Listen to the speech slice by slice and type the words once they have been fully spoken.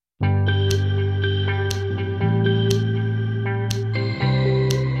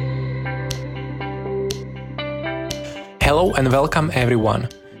Hello and welcome everyone.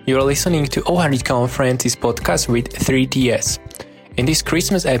 You are listening to 0 Conferences podcast with 3TS. In this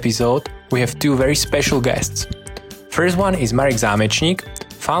Christmas episode, we have two very special guests. First one is Marek Zámečník,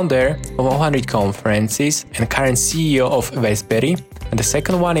 founder of 0 Conferences and current CEO of Westberry, and the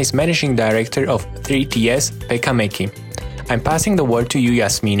second one is managing director of 3TS, Pekka Mäki. I'm passing the word to you,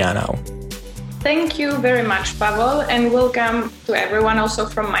 Jasmina, now. Thank you very much, Pavel, and welcome to everyone also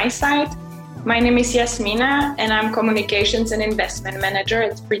from my side. My name is Jasmina, and I'm Communications and Investment Manager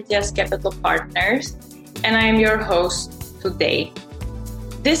at 3TS Capital Partners, and I am your host today.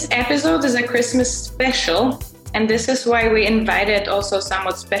 This episode is a Christmas special, and this is why we invited also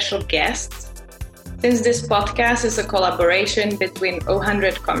somewhat special guests. Since this podcast is a collaboration between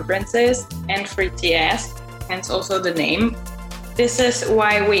 0 Conferences and 3TS, hence also the name, this is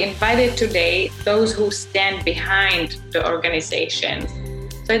why we invited today those who stand behind the organization.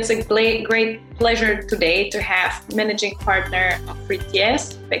 So it's a great pleasure today to have managing partner of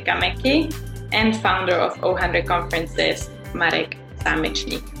 3TS, Pekka Mäki, and founder of 0 Conferences, Marek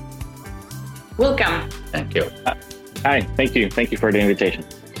Zámečník. Welcome. Thank you. Hi, thank you. Thank you for the invitation.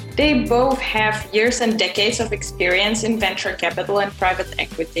 They both have years and decades of experience in venture capital and private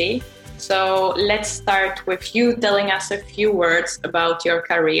equity. So let's start with you telling us a few words about your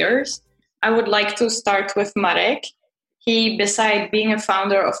careers. I would like to start with Marek. He, beside being a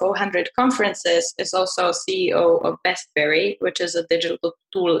founder of 0 Conferences, is also CEO of Westberry, which is a digital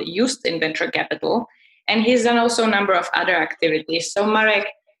tool used in venture capital. And he's done also a number of other activities. So Marek,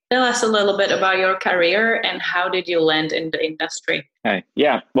 tell us a little bit about your career and how did you land in the industry? Hi.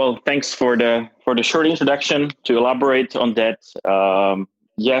 Yeah, well, thanks for the short introduction. To elaborate on that,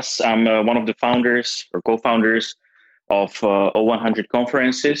 yes, I'm one of the founders or co-founders of 0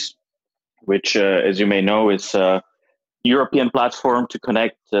 Conferences, which, as you may know, is a European platform to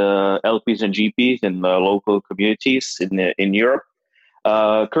connect LPs and GPs in local communities in Europe.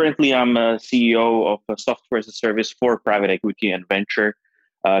 Currently, I'm a CEO of a software as a service for private equity and venture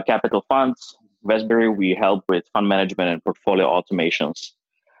capital funds. Westberry, we help with fund management and portfolio automations.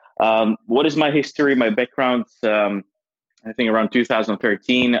 What is my history, my background? I think around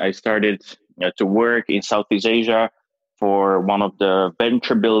 2013, I started to work in Southeast Asia for one of the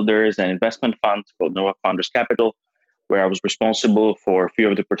venture builders and investment funds called Nova Founders Capital, where I was responsible for a few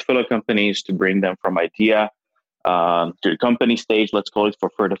of the portfolio companies to bring them from idea to the company stage, let's call it, for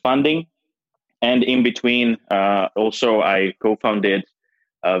further funding. And in between, also I co-founded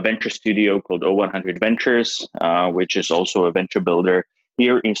a venture studio called 0 Ventures, which is also a venture builder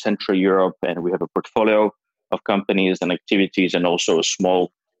here in Central Europe. And we have a portfolio of companies and activities and also a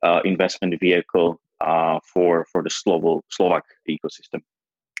small investment vehicle for the Slovak ecosystem.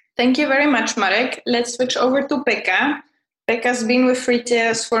 Thank you very much, Marek. Let's switch over to Pekka. Pekka's been with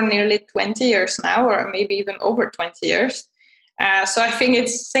 3TS for nearly 20 years now, or maybe even over 20 years. So I think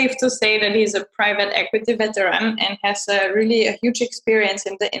it's safe to say that he's a private equity veteran and has really a huge experience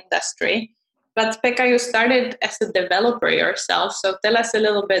in the industry. But Pekka, you started as a developer yourself. So tell us a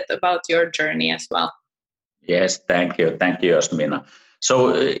little bit about your journey as well. Yes, thank you. Thank you, Jasmina.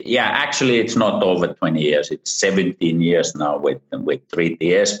 So, actually, it's not over 20 years. It's 17 years now with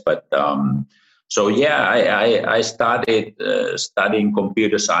 3TS. But I started studying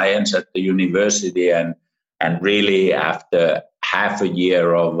computer science at the university, and really after half a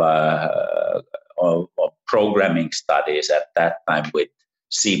year of programming studies at that time with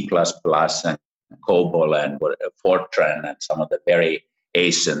C++ and COBOL and Fortran and some of the very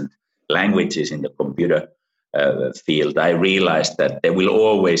ancient languages in the computer field, I realized that there will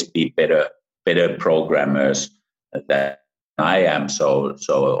always be better programmers than I am,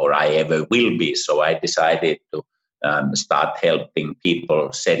 or I ever will be. So I decided to start helping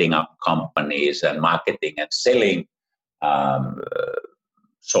people setting up companies and marketing and selling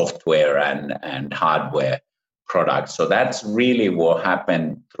software and hardware products. So that's really what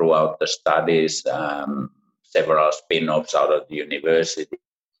happened throughout the studies. Several spin-offs out of the university,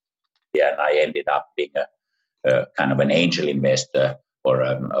 and I ended up being a kind of an angel investor or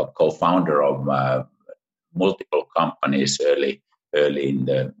a co-founder of multiple companies early in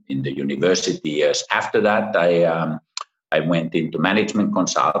the university years. After that, I went into management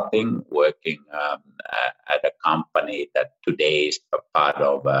consulting, working at a company that today is a part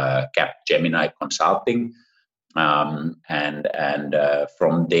of Capgemini Consulting, and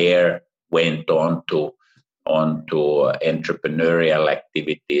from there went on to entrepreneurial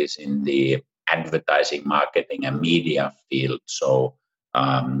activities in the advertising, marketing, and media field. So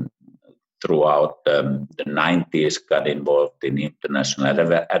throughout the 90s, got involved in international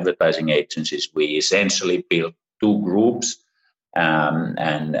advertising agencies. We essentially built two groups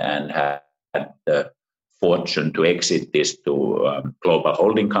and had the fortune to exit this to global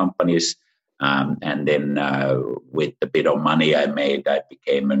holding companies. And then with the bit of money I made, I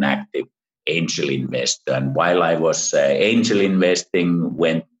became an active angel investor. And while I was angel investing,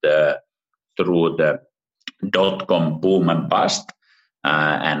 went through the dot-com boom and bust.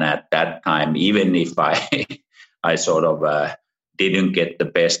 And at that time, even if I sort of didn't get the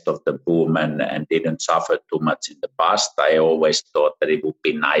best of the boom and didn't suffer too much in the bust, I always thought that it would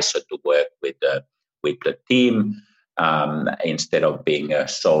be nicer to work with the team instead of being a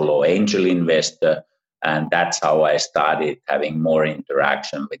solo angel investor. And that's how I started having more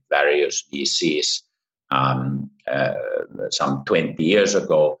interaction with various VCs some 20 years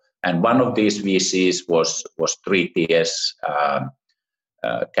ago. And one of these VCs was 3TS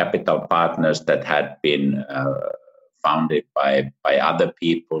Capital Partners, that had been founded by other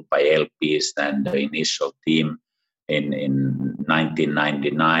people, by LPs and the initial team in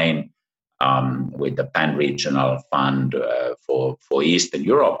 1999 with the Pan-Regional Fund for Eastern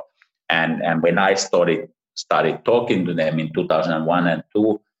Europe. And when I started talking to them in 2001 and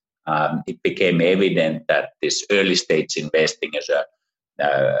 2, it became evident that this early stage investing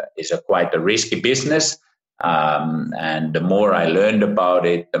is quite a risky business. And the more I learned about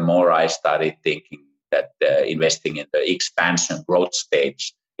it, the more I started thinking that investing in the expansion growth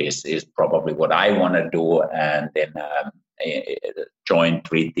stage is probably what I want to do. And then joined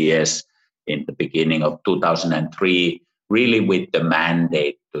 3TS in the beginning of 2003, really with the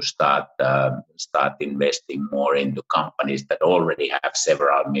mandate to start investing more into companies that already have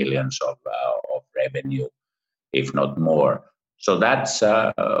several millions of revenue, if not more. So that's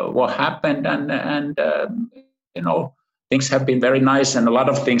what happened, and things have been very nice, and a lot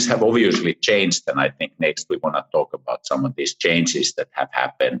of things have obviously changed. And I think next we want to talk about some of these changes that have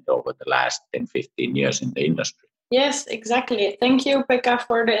happened over the last 10, 15 years in the industry. Yes, exactly. Thank you, Pekka,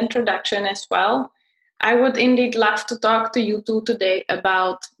 for the introduction as well. I would indeed love to talk to you two today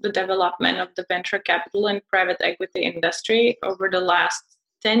about the development of the venture capital and private equity industry over the last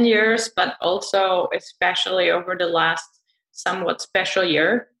 10 years, but also especially over the last somewhat special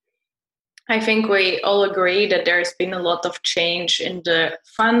year. I think we all agree that there's been a lot of change in the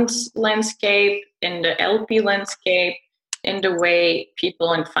funds landscape, in the LP landscape, in the way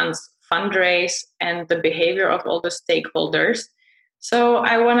people and funds fundraise, and the behavior of all the stakeholders. So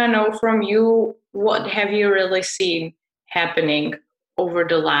I want to know from you, what have you really seen happening over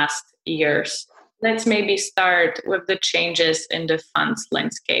the last years? Let's maybe start with the changes in the funds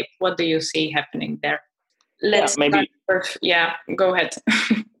landscape. What do you see happening there? Go ahead.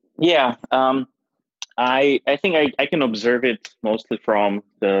 Yeah, I think I can observe it mostly from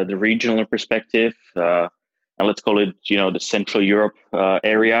the regional perspective, and let's call it, the Central Europe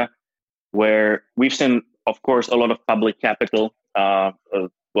area, where we've seen, of course, a lot of public capital,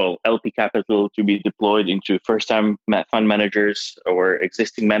 LP capital to be deployed into first-time fund managers or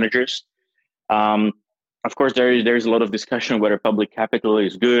existing managers. Of course, there's a lot of discussion whether public capital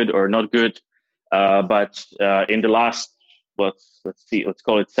is good or not good, but in the last, let's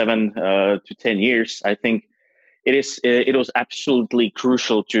call it 7 to 10 years, I think it was absolutely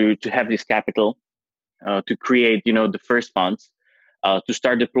crucial to have this capital to create, the first funds, to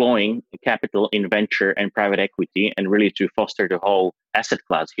start deploying capital in venture and private equity, and really to foster the whole asset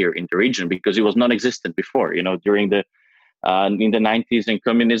class here in the region, because it was non-existent before. During in the 90s in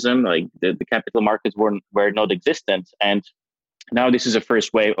communism, like the capital markets were not existent, and now this is a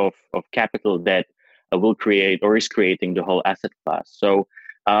first wave of capital that will create or is creating the whole asset class. So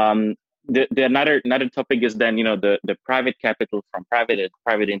the another topic is then the private capital from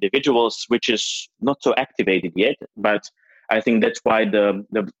private individuals, which is not so activated yet, but I think that's why the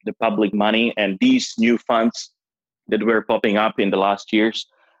public money and these new funds that were popping up in the last years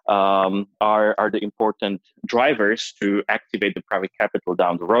are the important drivers to activate the private capital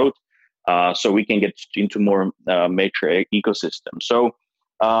down the road, so we can get into more mature ecosystem. So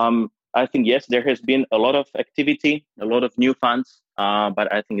I think, yes, there has been a lot of activity, a lot of new funds,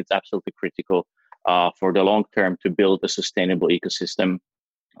 but I think it's absolutely critical for the long term to build a sustainable ecosystem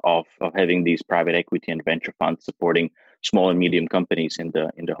of having these private equity and venture funds supporting small and medium companies in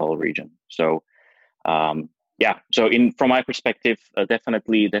the whole region. So so from my perspective,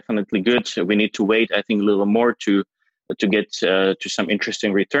 definitely good. We need to wait, I think, a little more to get to some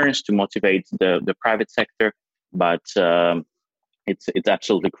interesting returns to motivate the private sector, but it's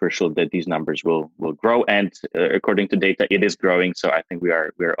absolutely crucial that these numbers will grow, and according to data, it is growing. So I think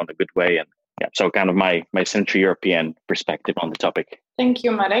we're on a good way, and so kind of my Central European perspective on the topic. Thank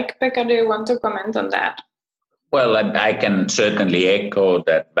you, Marek. Pekka, do you want to comment on that? Well, I can certainly echo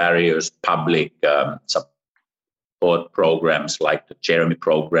that various public support programs like the Jeremy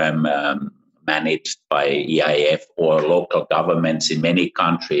program managed by EIF or local governments in many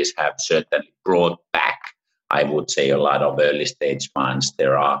countries have certainly brought back, I would say, a lot of early stage funds.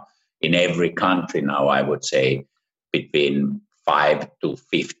 There are in every country now, I would say, between 5 to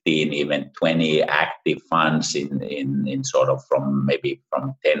 15, even 20 active funds in sort of from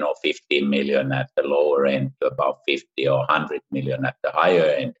 10 or 15 million at the lower end to about 50 or 100 million at the higher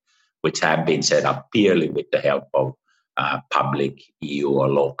end, which have been set up purely with the help of public EU or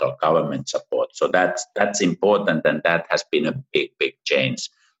local government support. So that's important, and that has been a big change.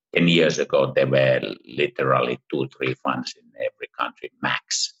 10 years ago, there were literally 2-3 funds in every country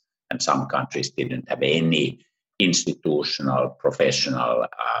max, and some countries didn't have any institutional, professional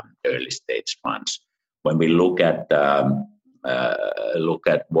early stage funds. When we look at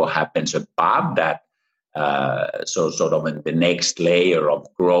what happens above that, so sort of in the next layer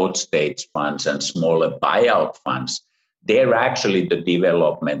of growth stage funds and smaller buyout funds, there actually the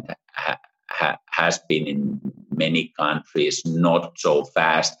development has been in many countries not so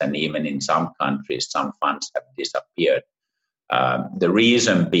fast, and even in some countries, some funds have disappeared. The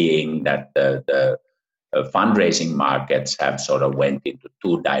reason being that the fundraising markets have sort of went into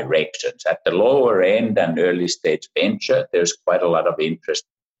two directions. At the lower end and early stage venture, there's quite a lot of interest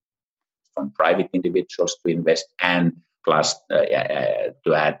from private individuals to invest, and plus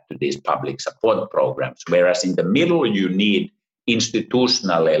to add to these public support programs. Whereas in the middle, you need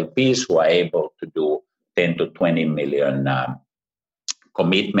institutional LPs who are able to do 10 to 20 million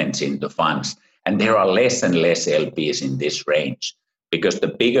commitments into funds. And there are less and less LPs in this range, because the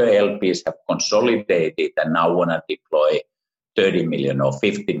bigger LPs have consolidated and now want to deploy 30 million or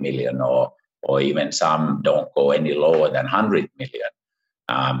 50 million, or even some don't go any lower than 100 million.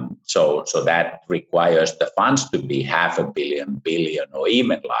 So that requires the funds to be $500 million, or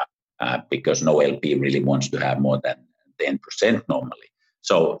even larger, because no LP really wants to have more than 10% normally.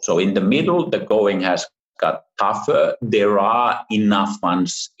 So in the middle, the going has got tougher. There are enough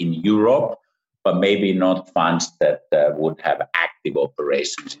funds in Europe, but maybe not funds that would have active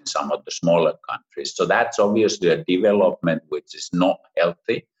operations in some of the smaller countries. So that's obviously a development which is not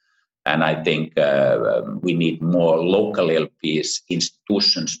healthy. And I think we need more local LPs,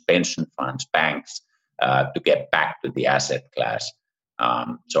 institutions, pension funds, banks to get back to the asset class.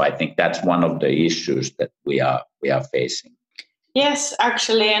 So I think that's one of the issues that we are facing. Yes,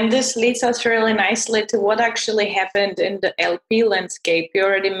 actually, and this leads us really nicely to what actually happened in the LP landscape. You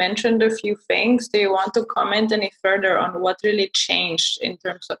already mentioned a few things. Do you want to comment any further on what really changed in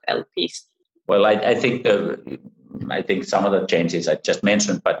terms of LPs? Well, I think some of the changes I just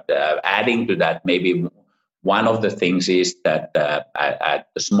mentioned, but adding to that, maybe one of the things is that at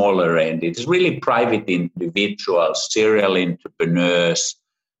the smaller end, it's really private individuals, serial entrepreneurs,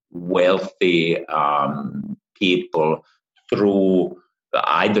 wealthy people, through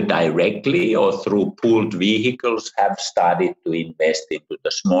either directly or through pooled vehicles, have started to invest into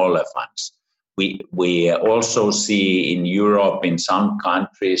the smaller funds. We also see in Europe, in some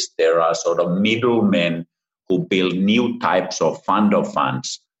countries, there are sort of middlemen who build new types of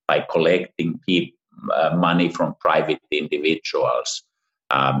funds by collecting money from private individuals,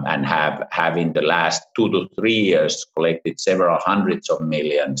 and have in the last 2 to 3 years collected several hundreds of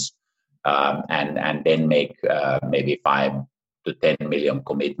millions, and then make maybe 5 to 10 million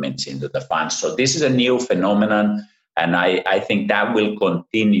commitments into the funds. So this is a new phenomenon, and I think that will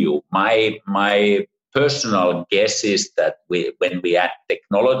continue. My personal guess is that when we add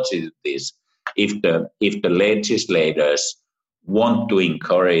technology to this, if the legislators want to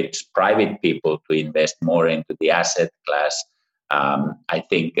encourage private people to invest more into the asset class, I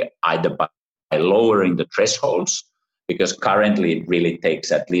think either by lowering the thresholds, because currently it really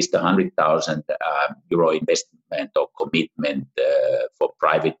takes at least 100,000 euro investment or commitment for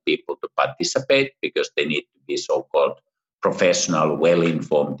private people to participate, because they need to be so-called professional,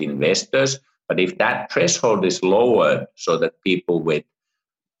 well-informed investors. But if that threshold is lowered so that people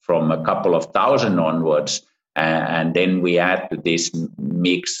from a couple of thousand onwards, and then we add to this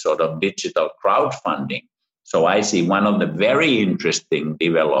mix sort of digital crowdfunding. So I see one of the very interesting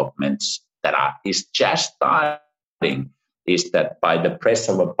developments that is just starting is that by the press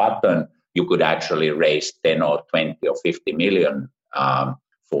of a button, you could actually raise 10 or 20 or 50 million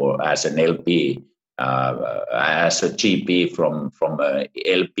as an LP, as a GP from a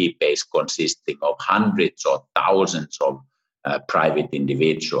LP base consisting of hundreds or thousands of private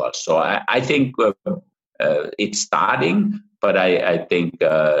individuals. So I think it's starting, but I think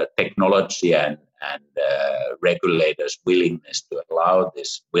technology and regulators' willingness to allow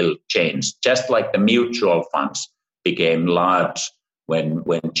this will change, just like the mutual funds became large when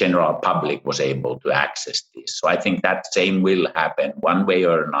general public was able to access this. So I think that same will happen one way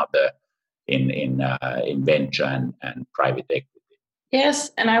or another in venture and private equity.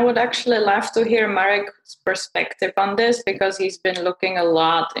 Yes, and I would actually love to hear Marek's perspective on this, because he's been looking a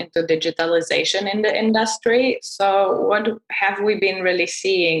lot into digitalization in the industry. So what have we been really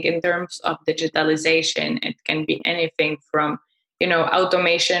seeing in terms of digitalization? It can be anything from,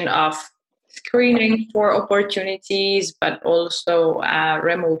 automation of screening for opportunities, but also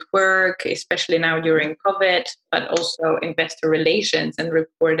remote work, especially now during COVID, but also investor relations and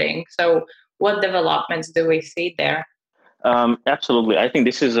reporting. So what developments do we see there? Absolutely. I think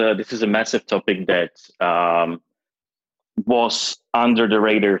this is a massive topic that was under the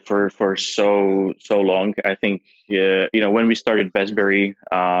radar for so long. I think when we started Vesbury,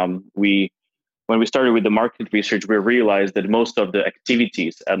 when we started with the market research, we realized that most of the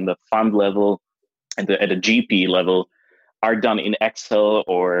activities at the fund level and at a GP level are done in Excel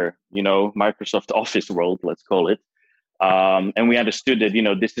or Microsoft Office world, let's call it. And we understood that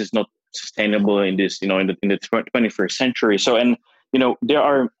this is not sustainable in this in the 21st century. So there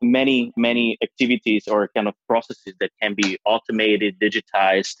are many activities or kind of processes that can be automated,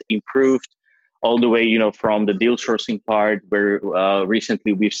 digitized, improved, all the way from the deal sourcing part, where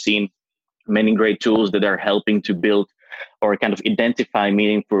recently we've seen many great tools that are helping to build or kind of identify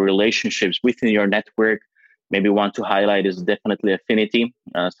meaningful relationships within your network. Maybe one to highlight is definitely Affinity,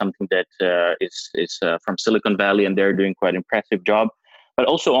 something that is from Silicon Valley, and they're doing quite an impressive job. But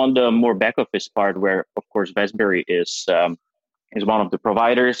also on the more back office part, where of course Vesbury is one of the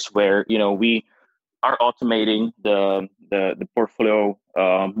providers, where we are automating the portfolio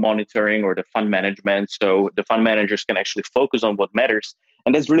monitoring or the fund management, so the fund managers can actually focus on what matters,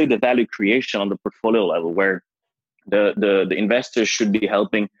 and that's really the value creation on the portfolio level, where the investors should be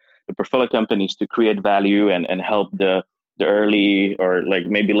helping the portfolio companies to create value and help the early or like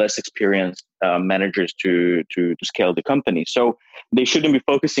maybe less experienced managers to scale the company. So they shouldn't be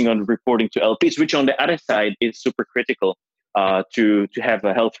focusing on reporting to LPs, which on the other side is super critical to have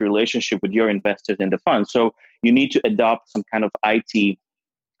a healthy relationship with your investors in the fund. So you need to adopt some kind of IT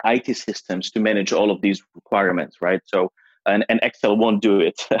systems to manage all of these requirements, right? So and Excel won't do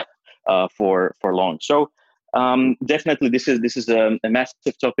it for long. So definitely this is a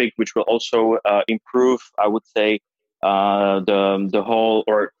massive topic which will also improve, I would say, the whole,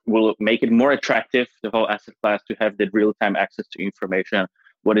 or will make it more attractive, the whole asset class, to have that real-time access to information,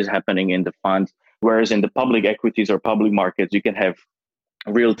 what is happening in the fund. Whereas in the public equities or public markets, you can have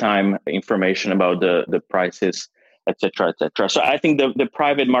real-time information about the prices, etc., etc. So I think the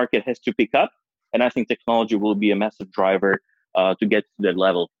private market has to pick up, and I think technology will be a massive driver to get to that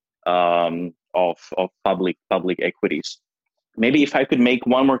level of public equities. Maybe if I could make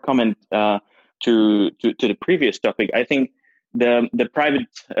one more comment to the previous topic, I think the private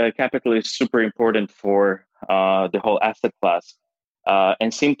capital is super important for the whole asset class,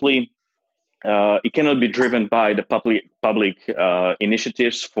 and simply it cannot be driven by the public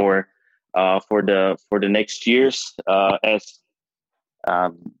initiatives for the next years, as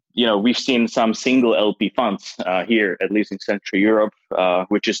we've seen some single LP funds here, at least in Central Europe,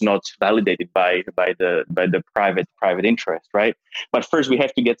 which is not validated by the private interest, right? But first, we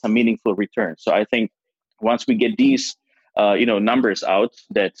have to get some meaningful returns. So I think once we get these numbers out,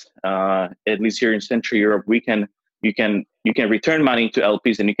 that at least here in Central Europe, you can return money to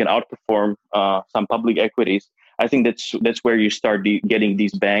LPs and you can outperform some public equities. I think that's where you start getting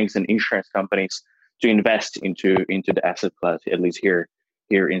these banks and insurance companies to invest into the asset class, at least here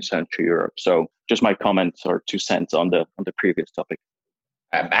in Central Europe. So just my comments or 2 cents on the previous topic.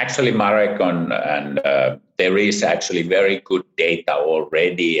 Actually, Marek, there is actually very good data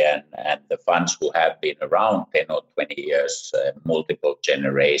already, and the funds who have been around 10 or 20 years, multiple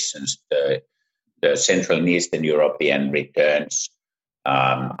generations, the Central and Eastern European returns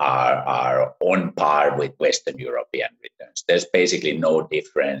are on par with Western European returns. There's basically no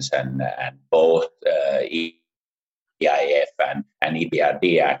difference, and both EIF and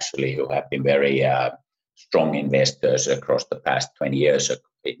EBRD actually, who have been very strong investors across the past 20 years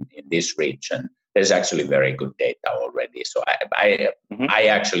in this region, there's actually very good data already. So I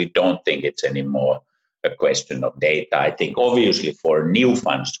actually don't think it's anymore a question of data. I think obviously for new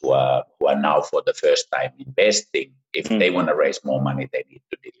funds who are now for the first time investing, if they want to raise more money, they need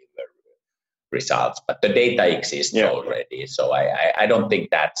to deliver results. But the data exists already. So I don't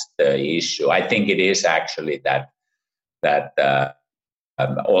think that's the issue. I think it is actually that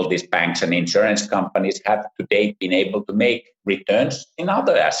all these banks and insurance companies have to date been able to make returns in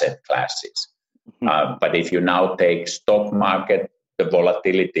other asset classes. But if you now take stock market, the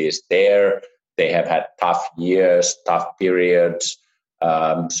volatility is there. They have had tough years, tough periods.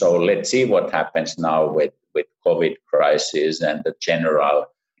 So let's see what happens now with COVID crisis and the general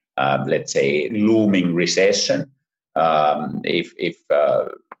let's say, looming recession. If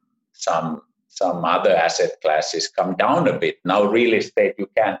some other asset classes come down a bit, now real estate, you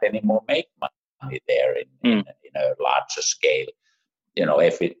can't anymore make money there in a larger scale.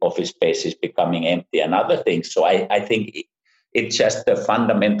 Office space is becoming empty and other things. So I think it's just the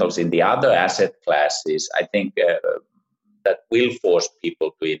fundamentals in the other asset classes, I think, that will force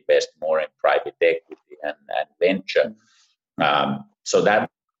people to invest more in private equity and venture. So that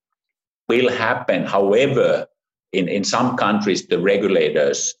will happen. However, in some countries, the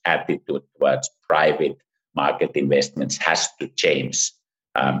regulators' attitude towards private market investments has to change.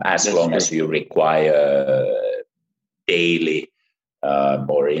 As long as you require daily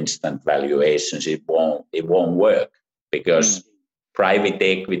or instant valuations, it won't work, because private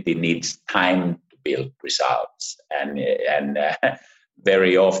equity needs time to build results, and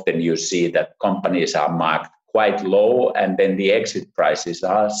very often you see that companies are marked quite low, and then the exit prices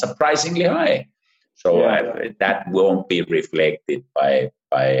are surprisingly high. So that won't be reflected by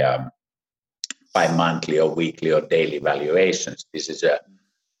monthly or weekly or daily valuations. This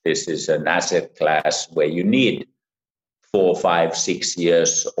is an asset class where you need 4, 5, 6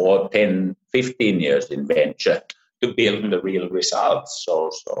 years or 10, 15 years in venture to build the real results.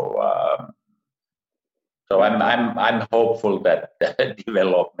 So I'm hopeful that the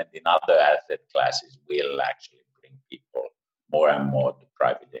development in other asset classes will actually bring people more and more to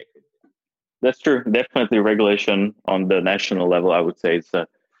private equity. That's true. Definitely, regulation on the national level, I would say,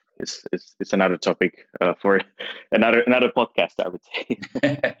 it's another topic for another podcast, I would say.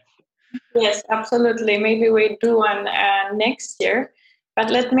 Yes, absolutely. Maybe we do one next year. But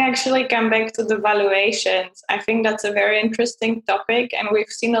let me actually come back to the valuations. I think that's a very interesting topic, and we've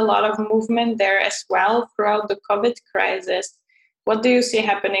seen a lot of movement there as well throughout the COVID crisis. What do you see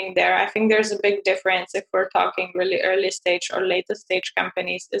happening there? I think there's a big difference if we're talking really early stage or later stage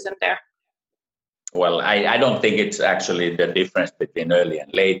companies, isn't there? Well, I don't think it's actually the difference between early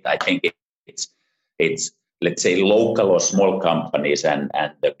and late. I think it's let's say, local or small companies and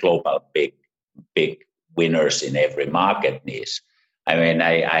the global big winners in every market niche. I mean,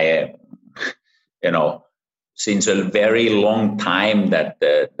 I since a very long time that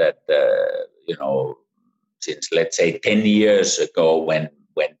since, let's say, 10 years ago, when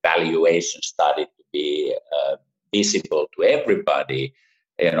valuation started to be visible to everybody,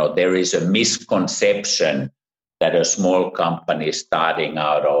 there is a misconception that a small company starting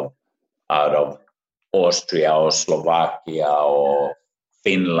out of Austria or Slovakia or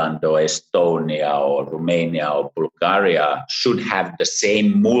Finland or Estonia or Romania or Bulgaria should have the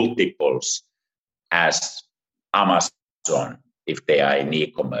same multiples as Amazon if they are in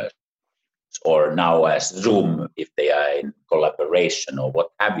e-commerce, or now as Zoom if they are in collaboration or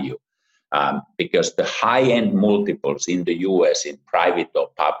what have you. Because the high-end multiples in the US in private or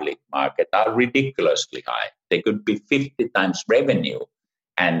public market are ridiculously high. They could be 50 times revenue.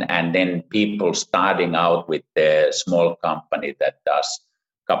 And then people starting out with a small company that does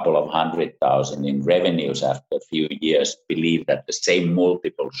a couple of 100,000 in revenues after a few years believe that the same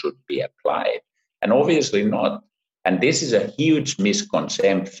multiple should be applied. And obviously not. And this is a huge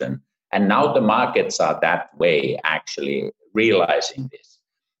misconception. And now the markets are that way, actually realizing this,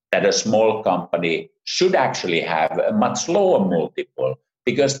 that a small company should actually have a much lower multiple,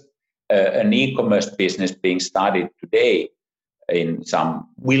 because an e-commerce business being started today in some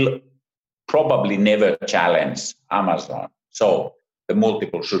will probably never challenge Amazon. So the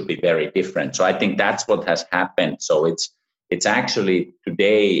multiple should be very different. So I think that's what has happened. So it's actually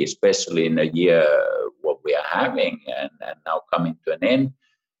today, especially in a year what we are having and now coming to an end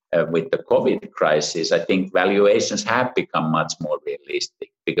with the COVID crisis, I think valuations have become much more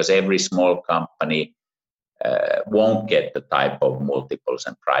realistic, because every small company won't get the type of multiples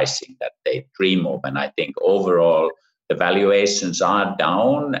and pricing that they dream of. And I think overall, the valuations are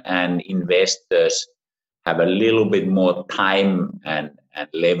down and investors have a little bit more time and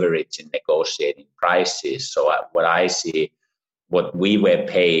leverage in negotiating prices. So what I see, what we were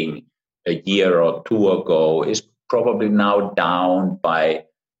paying a year or two ago is probably now down by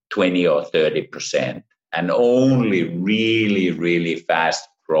 20 or 30%. And only really, really fast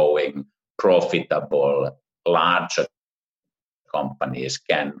growing, profitable, larger companies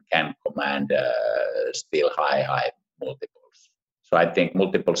can command still high multiples. So I think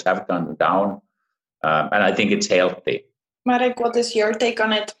multiples have gone down, and I think it's healthy. Marek, what is your take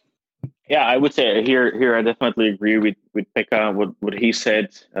on it? Yeah, I would say here I definitely agree with Pekka, what he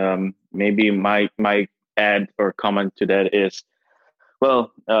said. Maybe my add or comment to that is,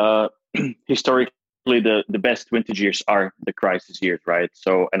 well, historically the best vintage years are the crisis years, right?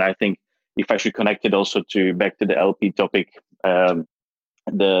 So, and I think if I should connect it also back to the LP topic,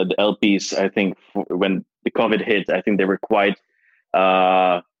 the LPs, I think when the COVID hit, I think they were quite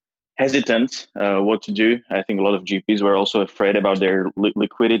hesitant what to do. I think a lot of GPs were also afraid about their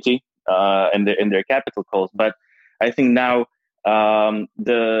liquidity and their capital calls. But I think now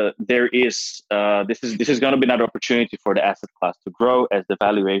this is going to be another opportunity for the asset class to grow, as the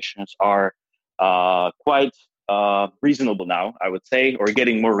valuations are quite reasonable now, I would say, or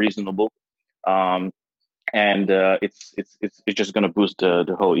getting more reasonable. And it's just going to boost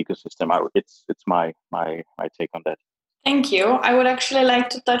the whole ecosystem. It's my take on that. Thank you. I would actually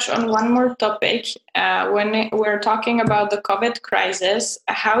like to touch on one more topic. When we're talking about the COVID crisis,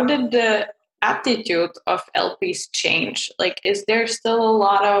 how did the attitude of LPs change? Like, is there still a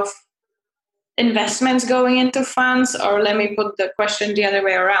lot of investments going into funds? Or let me put the question the other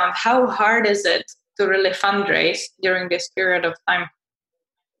way around. How hard is it to really fundraise during this period of time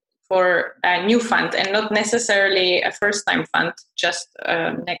for a new fund, and not necessarily a first-time fund, just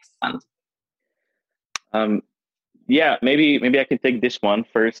a next fund? Yeah, maybe I can take this one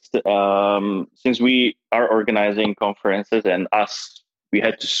first. Since we are organizing conferences and we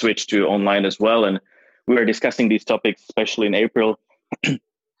had to switch to online as well, and we were discussing these topics, especially in April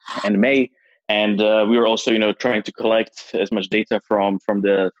and May, and we were also, trying to collect as much data from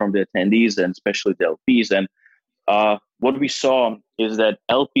the attendees and especially the LPs. And what we saw is that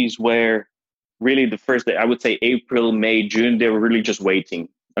LPs were really the first day, I would say April, May, June, they were really just waiting.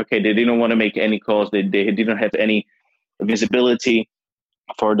 Okay, they didn't want to make any calls. They didn't have any visibility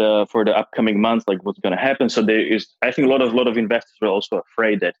for the upcoming months, like what's going to happen. So there is, I think, a lot of investors were also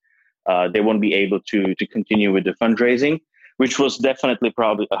afraid that they won't be able to continue with the fundraising, which was definitely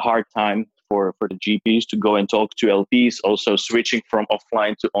probably a hard time for the GPs to go and talk to LPs. Also switching from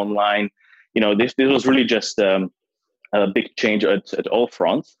offline to online, this was really just a big change at all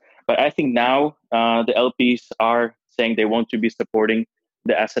fronts. But I think now the LPs are saying they want to be supporting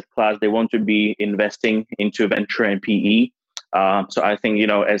the asset class. They want to be investing into venture and PE. So I think,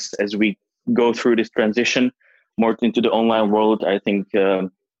 as we go through this transition more into the online world, I think the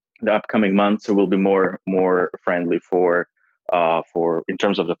upcoming months will be more friendly for in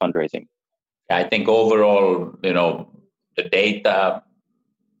terms of the fundraising. I think overall, the data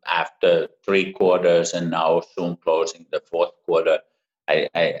after 3 quarters and now soon closing the 4th quarter,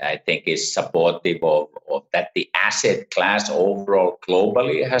 I think is supportive of that. The asset class overall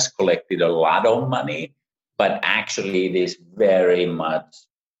globally has collected a lot of money, but actually it is very much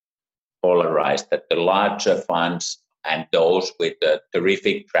polarized, that the larger funds and those with a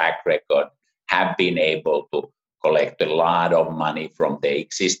terrific track record have been able to collect a lot of money from the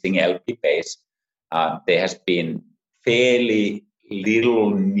existing LP base. There has been fairly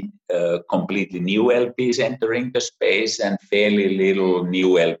little completely new LPs entering the space and fairly little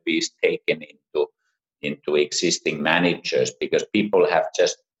new LPs taken into existing managers, because people have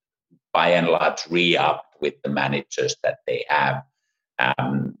just by and large re-upped with the managers that they have.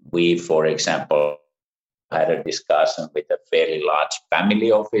 We, for example, had a discussion with a fairly large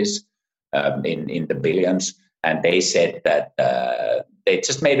family office in the billions, and they said that they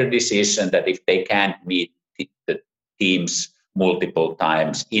just made a decision that if they can't meet the teams multiple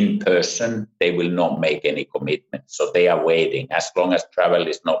times in person, they will not make any commitment. So they are waiting. As long as travel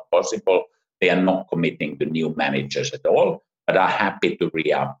is not possible, they are not committing to new managers at all, but are happy to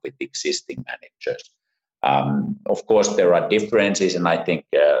re-up with existing managers. Of course, there are differences, and I think,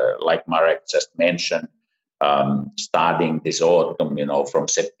 like Marek just mentioned, starting this autumn, from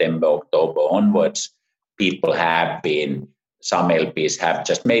September, October onwards, some LPs have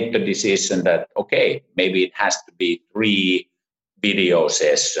just made the decision that, okay, maybe it has to be 3 video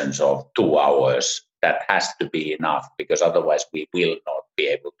sessions of 2 hours. That has to be enough, because otherwise we will not be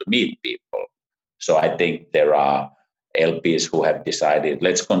able to meet people. So I think there are LPs who have decided,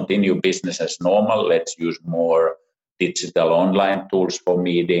 let's continue business as normal. Let's use more digital online tools for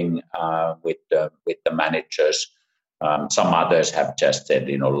meeting with the managers. Some others have just said,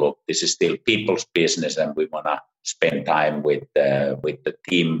 look, this is still people's business, and we want to spend time with the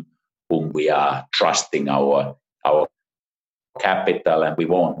team whom we are trusting our capital, and we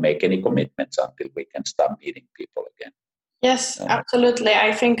won't make any commitments until we can start meeting people again. Yes, absolutely.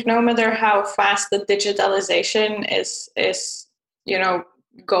 I think no matter how fast the digitalization is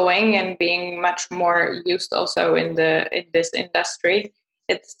going and being much more used also in this industry,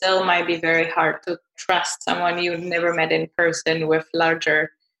 it still might be very hard to trust someone you never met in person with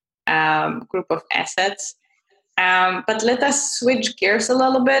larger group of assets. But let us switch gears a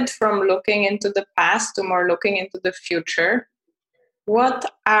little bit from looking into the past to more looking into the future. What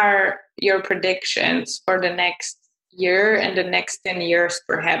are your predictions for the next year and the next 10 years,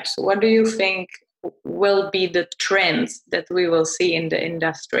 perhaps? What do you think will be the trends that we will see in the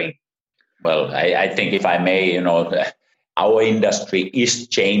industry? Well, I think if I may, our industry is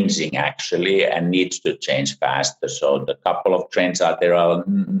changing actually and needs to change faster. So the couple of trends are there are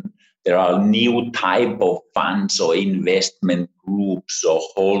new type of funds or investment groups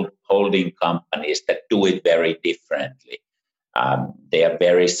or holding companies that do it very differently. They are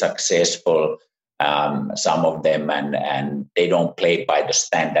very successful, some of them, and they don't play by the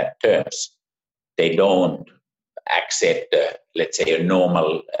standard terms. They don't accept, let's say, a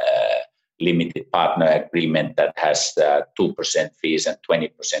normal limited partner agreement that has 2% fees and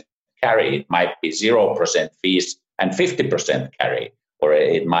 20% carry. It might be 0% fees and 50% carry, or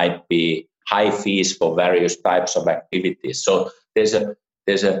it might be high fees for various types of activities. So there's a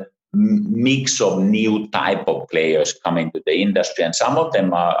mix of new type of players coming to the industry, and some of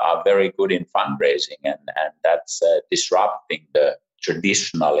them are very good in fundraising, and that's disrupting the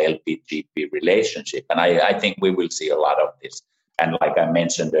traditional LP-GP relationship. And I think we will see a lot of this. And like I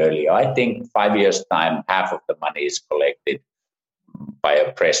mentioned earlier, I think 5 years' time, half of the money is collected by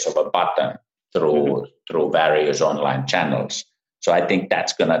a press of a button through various online channels. So I think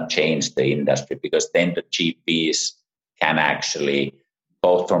that's going to change the industry, because then the GPs can actually,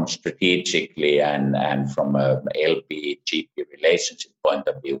 both from strategically and from a LP-GP relationship point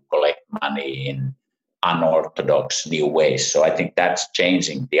of view, collect money in unorthodox new ways. So I think that's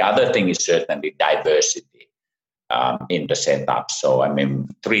changing. The other thing is certainly diversity in the setup. So,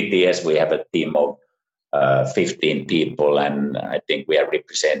 3DS, we have a team of 15 people, and I think we are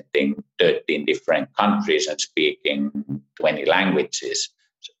representing 13 different countries and speaking 20 languages.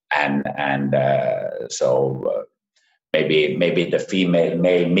 So maybe the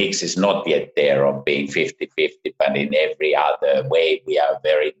female-male mix is not yet there of being 50-50, but in every other way, we are a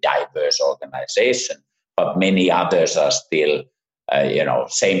very diverse organization. But many others are still,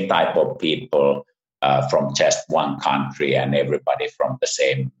 same type of people from just one country, and everybody from the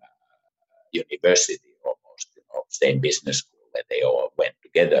same university almost, same business school where they all went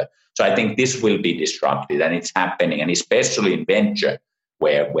together. So I think this will be disrupted, and it's happening, and especially in venture,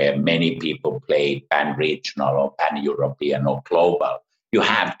 where many people play pan-regional or pan-European or global. You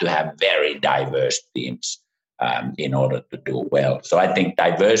have to have very diverse teams in order to do well. So I think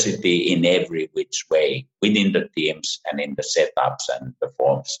diversity in every which way within the teams and in the setups and the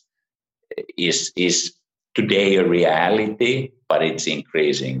forms is today a reality, but it's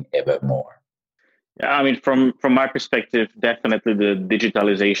increasing ever more. Yeah, from my perspective, definitely the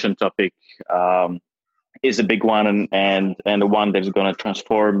digitalization topic is a big one, and the one that's going to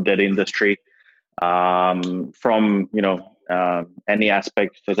transform that industry from any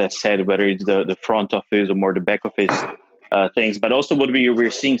aspect, as I said, whether it's the front office or more the back office things, but also what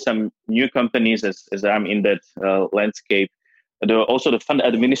we're seeing some new companies as I'm in that landscape. Also the fund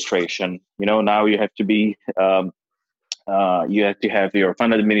administration. Now you have to be you have to have your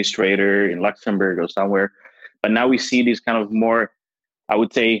fund administrator in Luxembourg or somewhere, but now we see these kind of more, I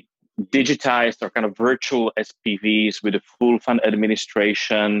would say, digitized or kind of virtual SPVs with a full fund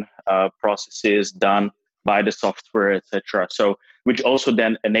administration processes done by the software, etc. So, which also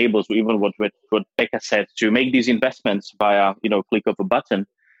then enables even what Pekka said, to make these investments via click of a button.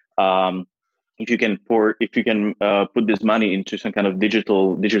 If you can put this money into some kind of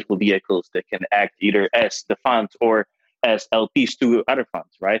digital vehicles that can act either as the fund or as LPs to other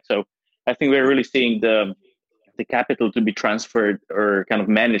funds, right? So I think we're really seeing the capital to be transferred or kind of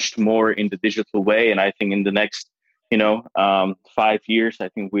managed more in the digital way. And I think in the next 5 years, I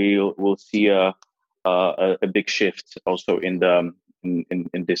think we'll see a big shift also in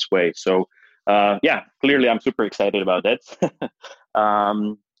this way. So clearly I'm super excited about that.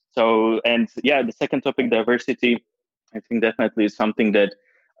 The second topic, diversity, I think definitely is something that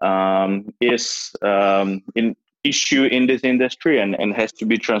is an issue in this industry and has to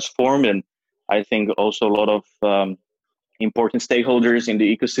be transformed. And I think also a lot of important stakeholders in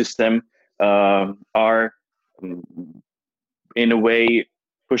the ecosystem are in a way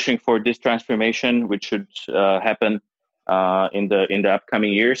pushing for this transformation, which should happen in the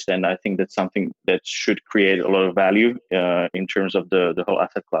upcoming years. And I think that's something that should create a lot of value in terms of the whole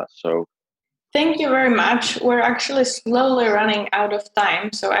asset class. So thank you very much. We're actually slowly running out of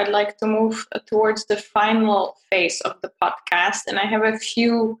time, so I'd like to move towards the final phase of the podcast. And I have a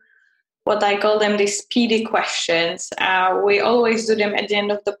few, what I call them, these speedy questions. We always do them at the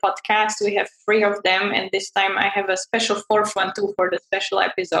end of the podcast. We have 3 of them, and this time I have a special 4th one too for the special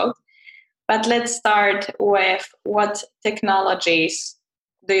episode. But let's start with, what technologies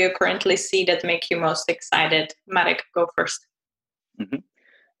do you currently see that make you most excited? Marek, go first. Mm-hmm.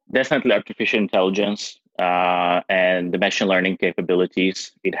 Definitely artificial intelligence and the machine learning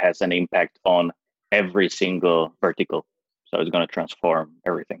capabilities. It has an impact on every single vertical. So it's going to transform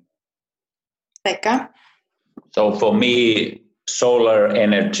everything. Pekka? So for me, solar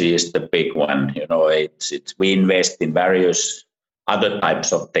energy is the big one. It's we invest in various other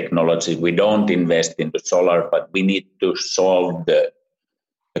types of technology. We don't invest into solar, but we need to solve the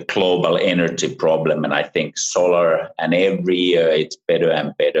global energy problem. And I think solar, and every year it's better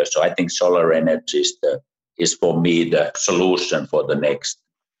and better. So I think solar energy is for me the solution for the next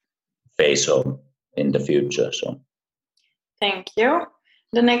phase in the future. So, thank you.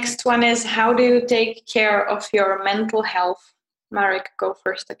 The next one is, how do you take care of your mental health? Marek, go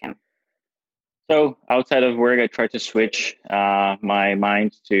first again. So outside of work, I try to switch my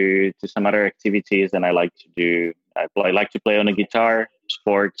mind to some other activities, and I like to do. I like to play on a guitar,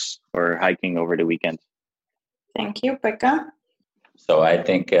 sports, or hiking over the weekend. Thank you, Pekka. So I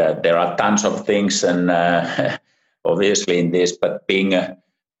think there are tons of things, and obviously in this, but being a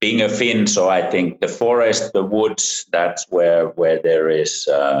Finn, so I think the forest, the woods, that's where there is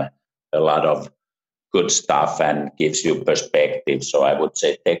a lot of good stuff and gives you perspective. So I would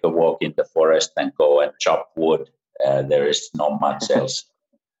say take a walk in the forest and go and chop wood. There is not much else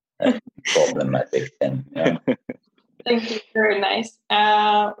problematic then. Yeah. Thank you. Very nice.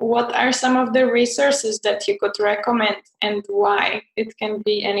 What are some of the resources that you could recommend and why? It can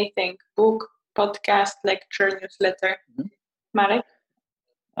be anything: book, podcast, lecture, newsletter. Marek?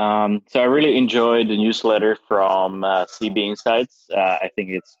 So I really enjoyed the newsletter from CB Insights. I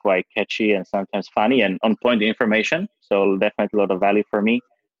think it's quite catchy and sometimes funny and on-point information. So definitely a lot of value for me.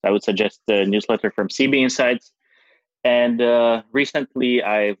 I would suggest the newsletter from CB Insights. And recently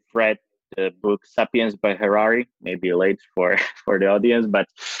I've read the book Sapiens by Harari. Maybe late for the audience, but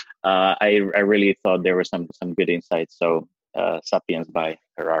I really thought there were some good insights. So Sapiens by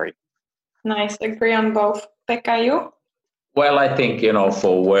Harari. Nice. Agree on both. Pekka, you? Well, I think,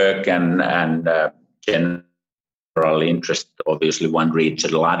 for work and general interest, obviously one reads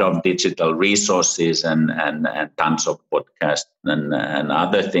a lot of digital resources and tons of podcasts and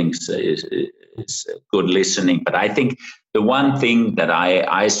other things is good listening. But I think the one thing that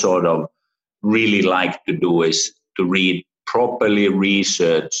I sort of really like to do is to read properly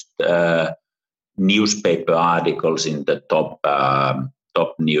researched newspaper articles in the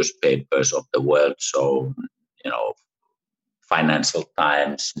top newspapers of the world. So, Financial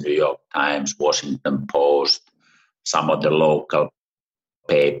Times, New York Times, Washington Post, some of the local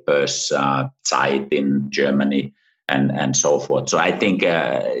papers, Zeit in Germany, and so forth. So I think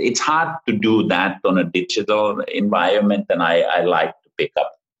it's hard to do that on a digital environment, and I like to pick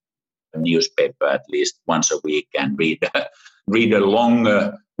up a newspaper at least once a week and read a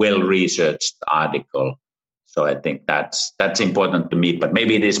longer, well-researched article. So I think that's important to me. But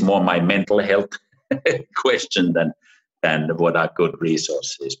maybe it is more my mental health question than what are good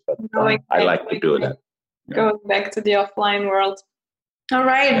resources, but I like to do that. Going back to the offline world. All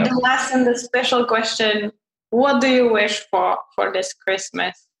right, yeah. The last and the special question: what do you wish for this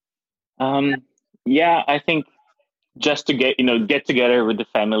Christmas? I think just to get together with the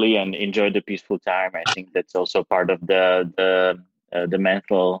family and enjoy the peaceful time. I think that's also part of the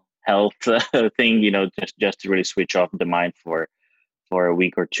mental health thing. Just to really switch off the mind for a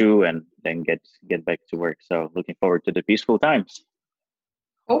week or two and then get back to work. So looking forward to the peaceful times.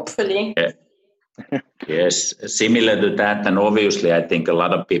 Hopefully. Yeah. Yes, similar to that. And obviously, I think a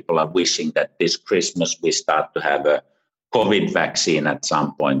lot of people are wishing that this Christmas we start to have a COVID vaccine at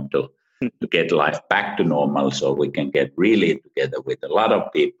some point to get life back to normal so we can get really together with a lot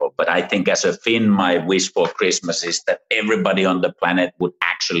of people. But I think as a Finn, my wish for Christmas is that everybody on the planet would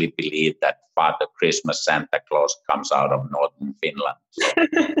actually believe that Father Christmas, Santa Claus, comes out of northern Finland. So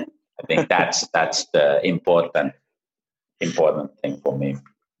I think that's the important thing for me.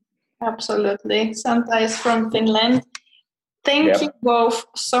 Absolutely. Santa is from Finland. Thank you both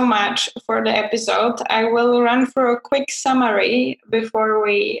so much for the episode. I will run through a quick summary before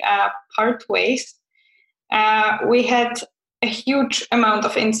we part ways. We had a huge amount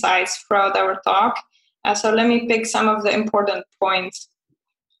of insights throughout our talk. So let me pick some of the important points.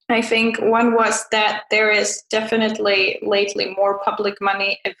 I think one was that there is definitely lately more public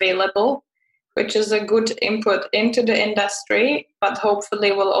money available, which is a good input into the industry, but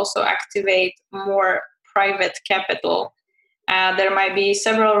hopefully will also activate more private capital. There might be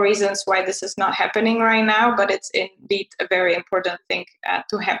several reasons why this is not happening right now, but it's indeed a very important thing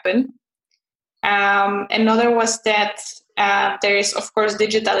to happen. Another was that there is, of course,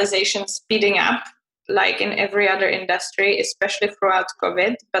 digitalization speeding up, like in every other industry, especially throughout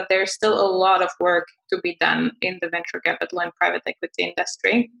COVID, but there's still a lot of work to be done in the venture capital and private equity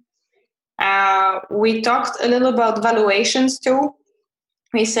industry. We talked a little about valuations too.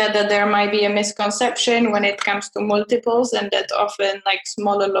 We said that there might be a misconception when it comes to multiples, and that often like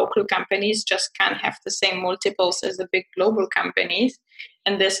smaller local companies just can't have the same multiples as the big global companies.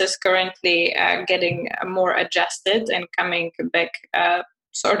 And this is currently getting more adjusted and coming back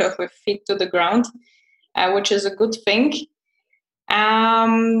sort of with feet to the ground, which is a good thing.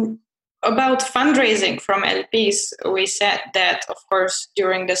 About fundraising from LPs, we said that, of course,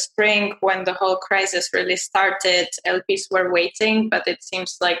 during the spring, when the whole crisis really started, LPs were waiting, but it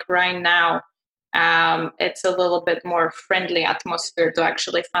seems like right now it's a little bit more friendly atmosphere to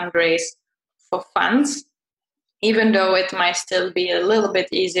actually fundraise for funds, even though it might still be a little bit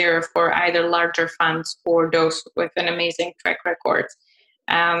easier for either larger funds or those with an amazing track record.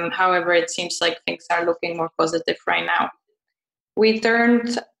 However, it seems like things are looking more positive right now. We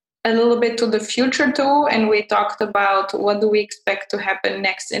turned a little bit to the future too, and we talked about what do we expect to happen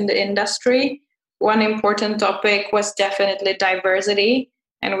next in the industry. One important topic was definitely diversity,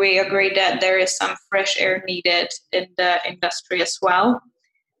 and we agreed that there is some fresh air needed in the industry as well.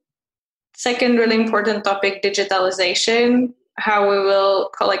 Second really important topic, digitalization, how we will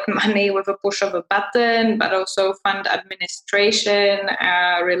collect money with a push of a button, but also fund administration,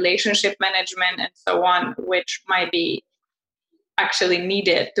 relationship management, and so on, which might be actually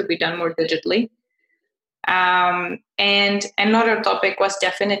needed to be done more digitally. And another topic was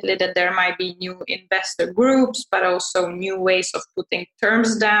definitely that there might be new investor groups, but also new ways of putting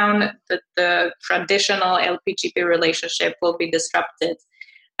terms down, that the traditional LP-GP relationship will be disrupted,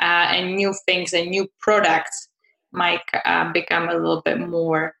 and new things and new products might become a little bit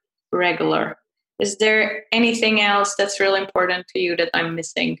more regular. Is there anything else that's really important to you that I'm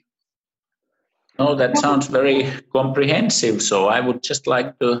missing? No, that sounds very comprehensive. So I would just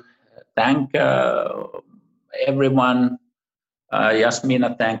like to thank everyone.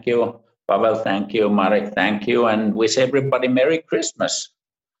 Jasmina, thank you. Pavel, thank you. Marek, thank you. And wish everybody Merry Christmas.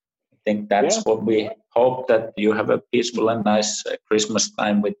 I think that's what we hope, that you have a peaceful and nice Christmas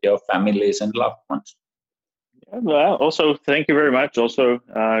time with your families and loved ones. Yeah, well, also, thank you very much. Also,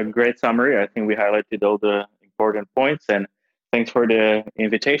 great summary. I think we highlighted all the important points, and thanks for the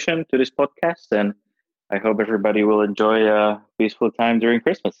invitation to this podcast. And I hope everybody will enjoy a peaceful time during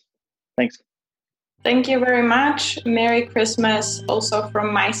Christmas. Thanks. Thank you very much. Merry Christmas also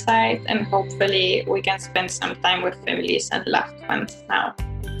from my side, and hopefully we can spend some time with families and loved ones now.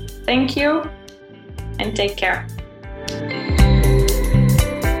 Thank you, and take care.